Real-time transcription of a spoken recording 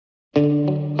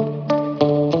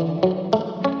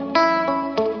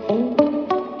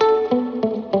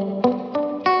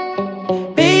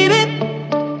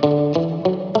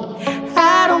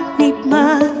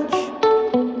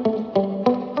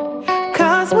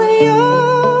when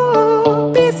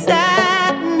you're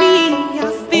beside me, I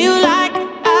feel like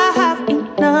I have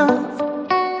enough.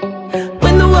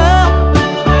 When the world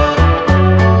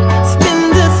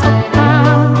spins us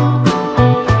around,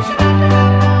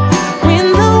 when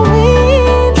the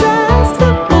wind tries to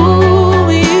move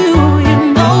you, you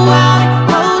know I'm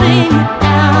holding you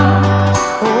down.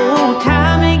 Oh,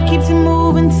 time, it keeps it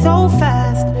moving so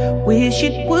fast. Wish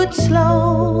it would slow.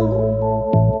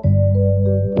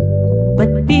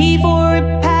 But before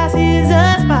it passes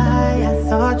us by, I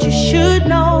thought you should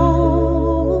know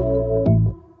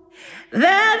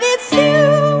that it's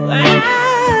you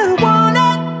I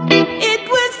wanted. It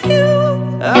was you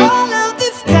all of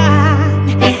this time,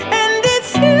 and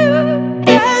it's you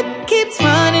that keeps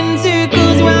running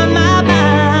circles round my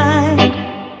mind.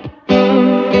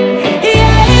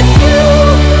 Yeah, it's you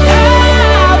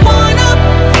I wanna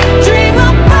dream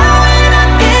about when I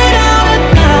get out at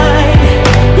night.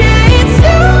 Yeah, it's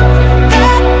you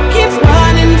that keeps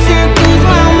running circles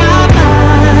round my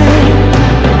mind.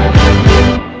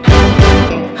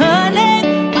 Honey,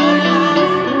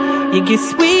 you get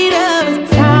sweeter with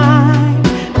time.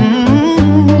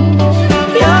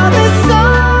 You're the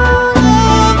song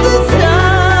of the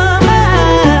summer.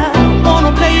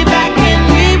 Wanna play it back and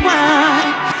rewind.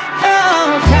 Oh,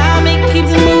 time, it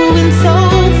keeps moving so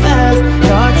fast.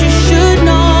 Thought you should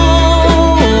know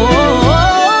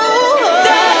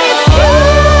that it's you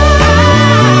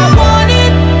I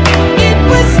wanted. It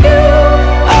was you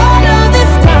all of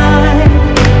this time,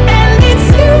 and it's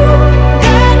you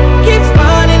that keeps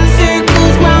running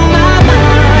circles round my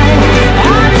mind.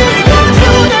 I just want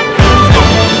you to know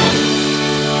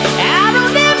that I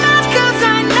don't need much, 'cause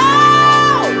I know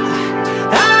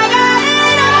I got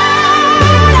it all.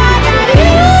 I got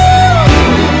you,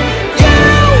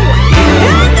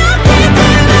 and nothing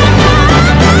better now,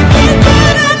 nothing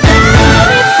better now.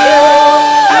 It's you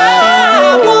I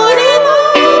wanted.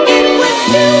 It was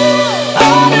you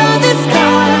all of this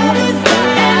time,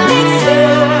 and it's you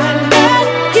that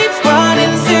keeps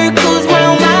running circles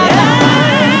round my mind.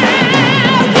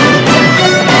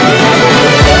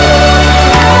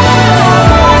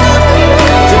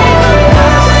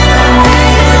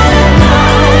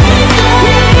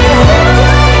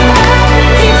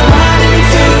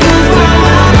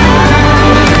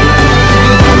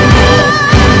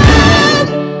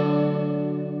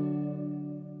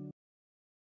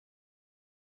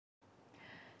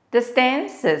 This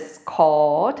dance is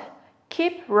called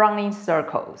Keep Running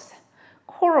Circles,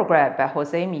 choreographed by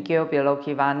José, Miguel,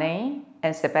 Belloque, Vane,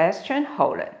 and Sebastiaan,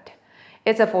 Holtland.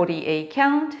 It's a 48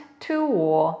 count,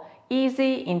 2-wall,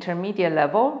 easy intermediate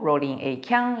level rolling 8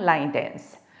 count line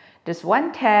dance. There's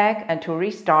 1 tag and 2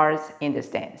 restarts in this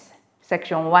dance.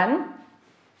 Section 1.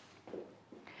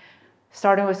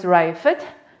 Starting with right foot,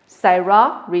 side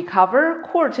rock, recover,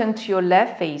 quarter turn to your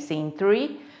left facing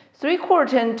 3, 3/4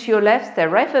 turn to your left,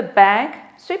 step right foot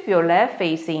back, sweep your left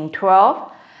facing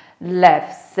 12,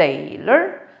 left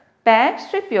sailor, back,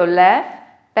 sweep your left,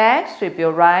 back, sweep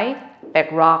your right,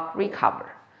 back rock,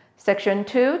 recover. Section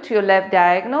 2, to your left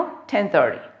diagonal,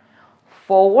 10-30.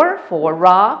 Forward, forward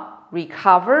rock,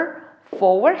 recover,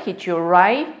 forward, hit your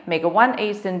right, make a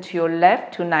 1/8 turn to your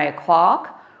left to 9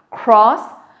 o'clock, cross,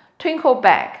 twinkle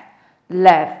back,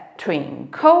 left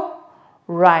twinkle,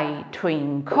 right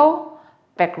twinkle,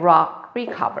 back rock,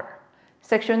 recover.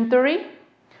 Section 3,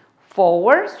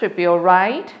 forward, sweep your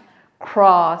right,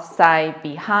 cross, side,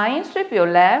 behind, sweep your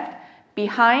left,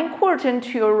 behind, quarter turn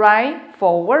to your right,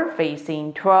 forward,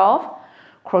 facing 12,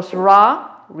 cross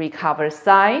rock, recover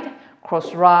side,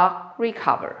 cross rock,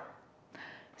 recover.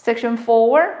 Section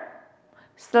 4,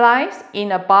 slice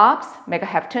in a box, make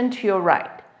a half turn to your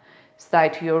right,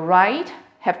 slide to your right,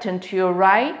 half turn to your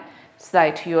right,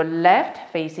 slide to your left,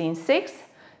 facing 6,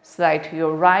 slide to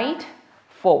your right,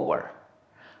 forward.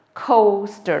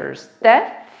 Coaster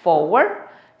step, forward,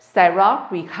 side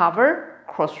rock, recover,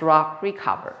 cross rock,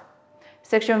 recover.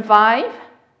 Section 5,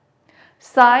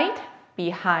 side,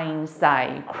 behind,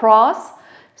 side, cross,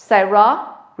 side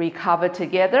rock, recover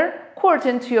together, quarter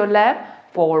turn to your left,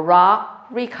 forward rock,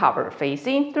 recover,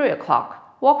 facing 3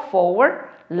 o'clock, walk forward,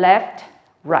 left,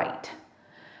 right.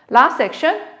 Last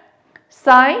section,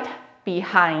 side,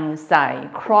 behind,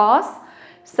 side, cross,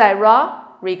 side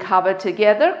rock, recover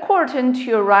together, quarter turn to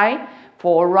your right,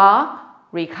 forward rock,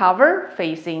 recover,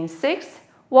 facing 6,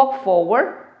 walk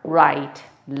forward, right,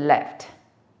 left.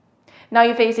 Now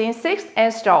you're facing 6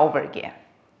 and start over again.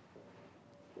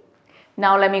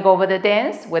 Now let me go over the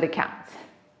dance with the counts.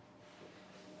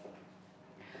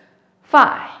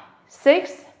 5,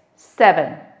 6,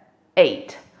 7,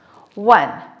 8.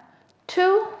 1,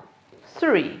 2,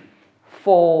 3,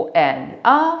 4 and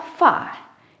a 5.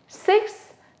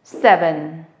 6,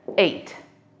 7, 8.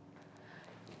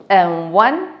 And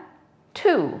 1,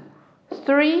 2,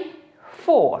 3,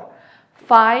 4,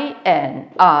 5,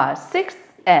 and 6,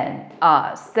 and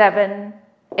 7,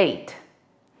 8.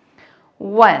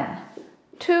 1,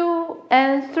 2,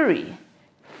 and 3,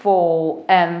 4,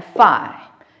 and 5,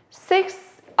 6,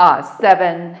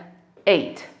 7,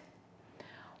 8.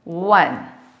 1,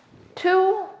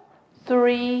 2,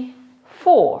 3,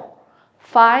 4,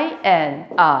 5,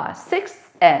 and 6,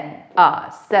 and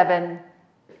 7,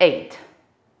 8.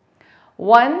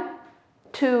 1,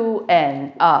 2,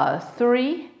 and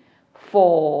 3,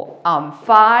 4,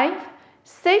 5,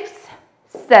 6,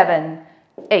 7,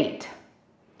 8.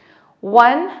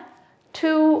 1,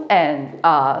 2, and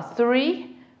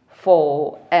 3,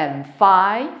 4, and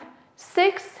 5,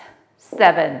 6,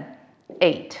 7,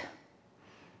 8.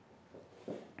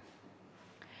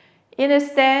 In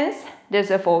this dance, there's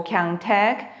a 4-count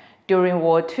tag. During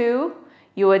wall 2,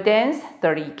 you will dance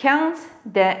 30 counts,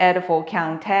 then add a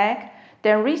 4-count tag,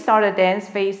 then restart the dance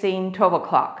facing 12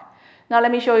 o'clock. Now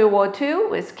let me show you wall 2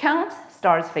 with counts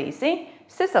starts facing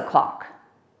 6 o'clock.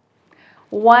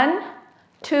 1,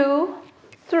 2,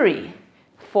 3,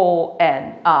 4,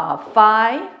 and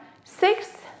 5,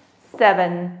 6,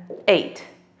 7, 8.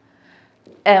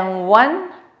 And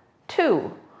 1,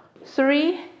 2,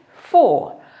 3,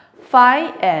 4,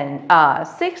 5, and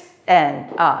 6,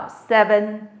 and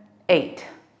 7, 8.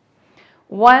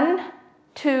 1,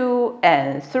 2,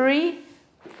 and 3,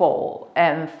 4,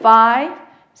 and 5,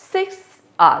 6,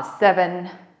 7,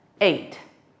 8.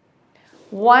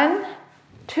 1,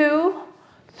 2,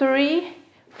 3,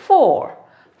 4,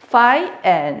 5,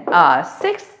 and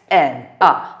 6, and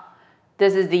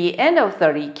This is the end of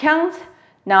 30 counts.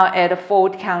 Now add a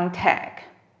 4-count tag.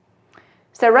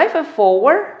 Set right foot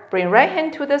forward, bring right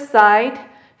hand to the side,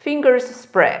 fingers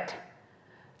spread.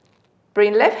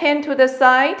 Bring left hand to the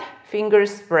side,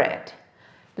 fingers spread.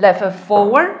 Left foot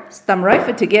forward, stomp right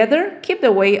foot together, keep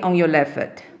the weight on your left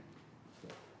foot.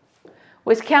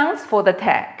 With counts for the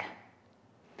tag.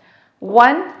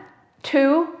 1,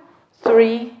 2,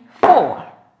 3, 4.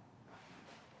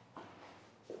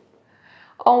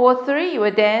 On wall 3, you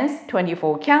will dance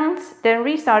 24 counts, then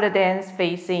restart the dance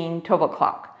facing 12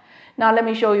 o'clock. Now let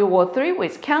me show you wall 3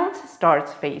 with counts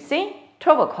starts facing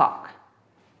 12 o'clock.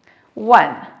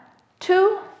 1,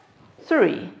 2,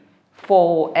 3,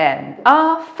 4, and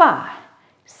 5,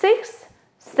 6,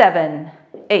 7,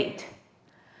 8.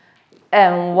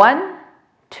 And 1,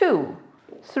 2,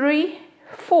 3,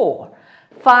 4,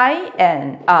 5,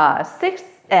 and 6,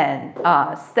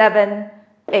 and 7,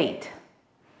 8.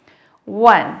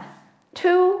 1,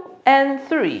 2, and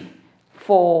 3,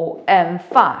 4, and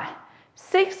 5,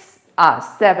 6,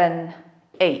 7,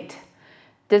 8.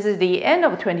 This is the end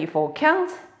of 24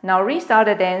 counts. Now restart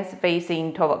the dance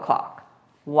facing 12 o'clock.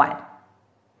 1.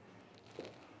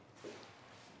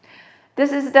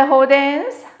 This is the whole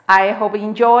dance. I hope you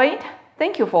enjoyed.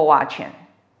 Thank you for watching.